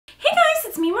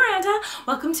Miranda.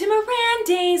 Welcome to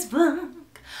Miranda's vlog.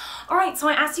 Alright, so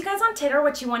I asked you guys on Twitter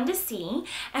what you wanted to see,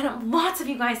 and lots of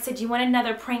you guys said you want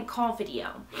another prank call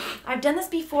video. I've done this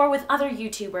before with other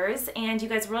YouTubers, and you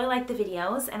guys really like the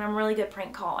videos, and I'm a really good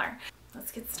prank caller.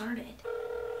 Let's get started.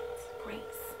 Grace.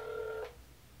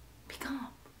 Pick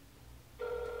up.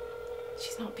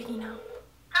 She's not picking up.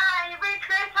 Hi, you've reached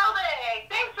Grace Helbig.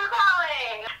 Thanks for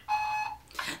calling.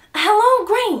 Hello,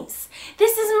 Grace.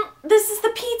 This is the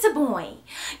pizza boy.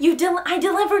 I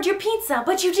delivered your pizza,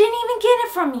 but you didn't even get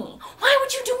it from me. Why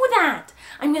would you do that?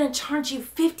 I'm gonna charge you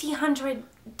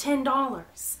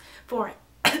 $1,510 for it.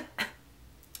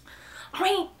 All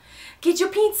right, get your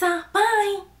pizza.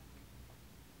 Bye.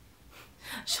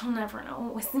 She'll never know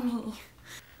it was me.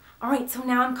 All right, so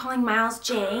now I'm calling Miles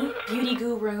J, beauty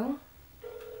guru.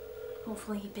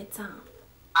 Hopefully he picks up.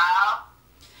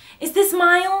 Is this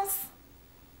Miles?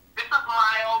 This is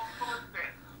Miles. Who is this?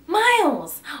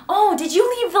 Miles! Oh, did you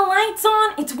leave the lights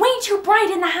on? It's way too bright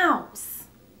in the house.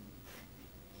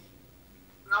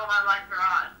 No, my lights are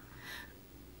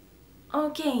on.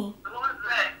 Okay. Who is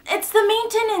this? It's the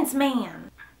maintenance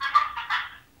man.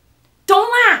 Don't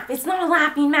laugh. It's not a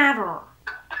laughing matter.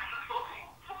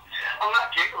 I'm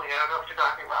not giggling. I don't know what you're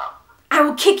talking about. I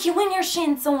will kick you in your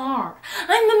shin so hard.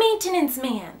 I'm the maintenance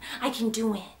man. I can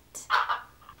do it. Okay,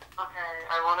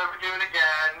 I won't ever do it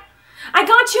again. I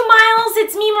got you, Miles.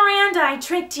 It's me, Miranda. I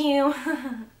tricked you.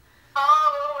 Oh, no.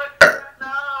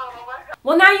 Oh my God.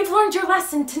 Well, now you've learned your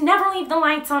lesson to never leave the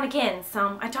lights on again.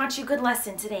 So I taught you a good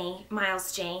lesson today,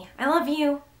 Miles J. I love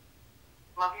you.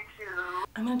 Love you too.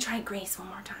 I'm going to try Grace one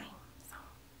more time. So.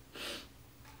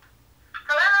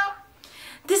 Hello?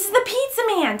 This is the pizza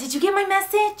man. Did you get my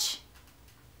message?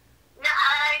 No,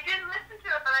 I didn't listen to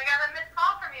it, but I got a missed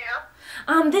call from you.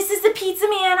 This is the pizza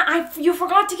man. You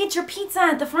forgot to get your pizza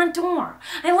at the front door.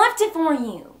 I left it for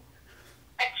you.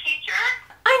 A teacher?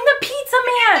 I'm the pizza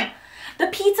man. The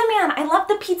pizza man. I left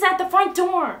the pizza at the front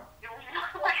door.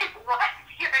 What?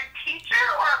 You're a teacher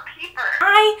or a peeper?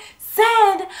 I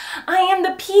said I am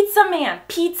the pizza man.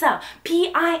 Pizza.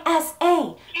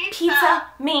 P-I-S-A. Pizza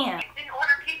man. I didn't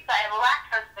order pizza. I have a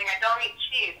lactose thing. I don't eat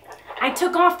cheese. I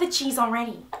took off the cheese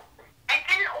already. I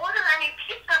didn't order any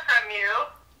pizza from you.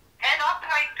 And also,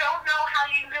 I don't know how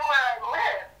you knew where I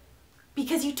live.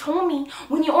 Because you told me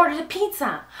when you ordered a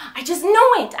pizza. I just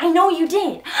know it. I know you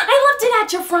did. I left it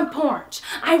at your front porch.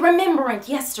 I remember it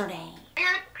yesterday.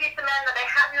 Here's the pizza man that I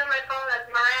have you on my phone as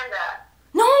Miranda.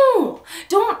 No!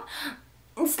 Don't.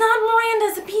 It's not Miranda.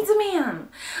 It's a pizza man.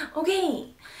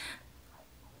 Okay.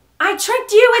 I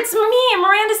tricked you. It's me,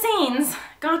 Miranda Sains.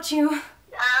 Got you.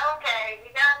 Okay,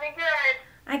 you got me good.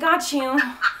 I got you.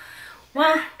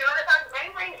 Well. You want to talk to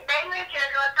Mamrie? Mamrie, can I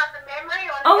talk to Mamrie?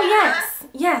 Oh, yes.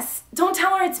 Yes. Don't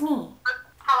tell her it's me.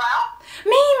 Hello?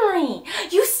 Mamrie!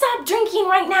 You stop drinking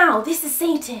right now. This is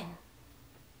Satan.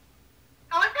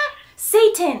 Who is this?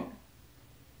 Satan.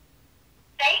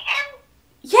 Satan?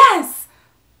 Yes.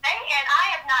 Satan, I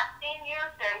have not seen you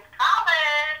since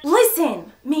college.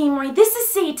 Listen, Mamrie, this is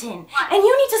Satan. What? And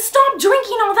you need to stop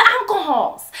drinking all the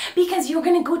alcohols. Because you're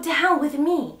going to go to hell with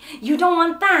me. You don't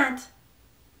want that.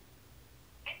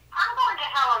 I'm going to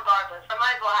hell regardless. I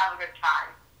might as well have a good time.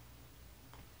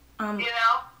 You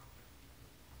know?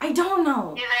 I don't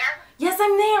know. You there? Yes,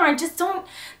 I'm there. I just don't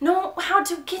know how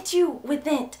to get you with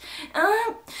it.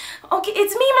 Okay,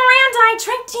 it's me, Miranda. I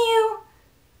tricked you.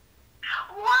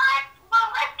 What?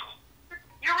 Well,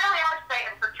 you really are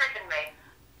Satan for tricking me.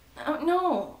 Oh,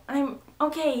 no. I'm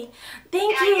okay.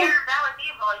 Thank Yeah, you. that was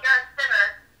evil. You're a sinner.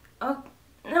 Oh,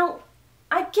 no.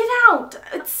 Get out.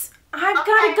 I've Okay.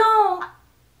 got to go.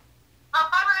 Oh,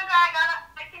 bye, Miranda.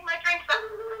 I think my drink's done.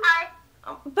 Bye.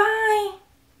 Oh, bye.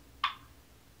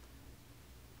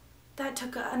 That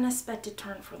took an unexpected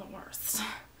turn for the worst.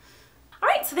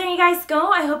 Alright, so there you guys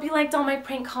go. I hope you liked all my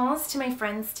prank calls to my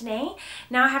friends today.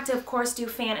 Now I have to, of course, do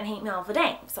fan and hate mail of the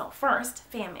day. So first,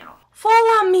 fan mail.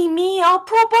 Follow me, mio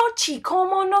proboci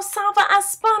como no sava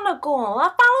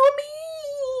aspanagola. Follow me!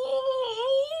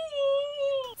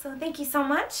 So thank you so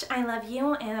much. I love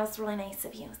you, and that was really nice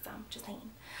of you. So just saying.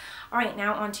 Alright,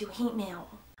 now on to hate mail.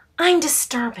 I'm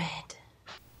disturbed.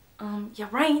 Yeah,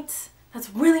 right. That's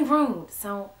really rude.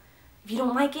 So if you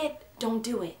don't like it, don't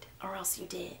do it, or else you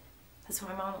did. That's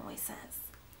what my mom always says.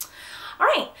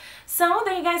 Alright, so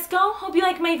there you guys go. Hope you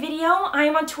like my video. I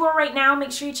am on tour right now.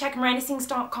 Make sure you check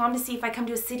mirandasings.com to see if I come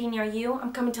to a city near you.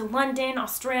 I'm coming to London,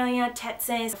 Australia,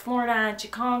 Texas, Florida,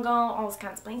 Chicago, all those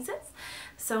kinds of places.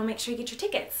 So make sure you get your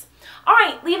tickets.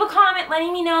 Alright, leave a comment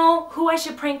letting me know who I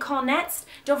should prank call next.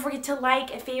 Don't forget to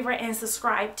like, favorite, and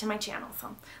subscribe to my channel. So,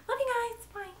 love you guys.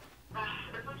 Bye.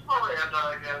 This is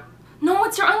Miranda again. No,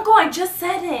 it's your uncle. I just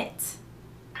said it.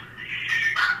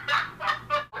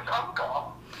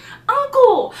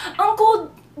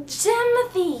 Uncle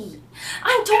Timothy,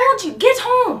 I told you, get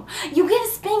home. You get a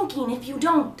spanking if you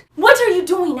don't. What are you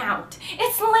doing out?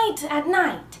 It's late at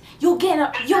night. You'll get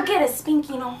a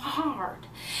spanking hard.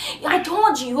 I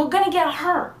told you, you're gonna get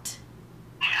hurt.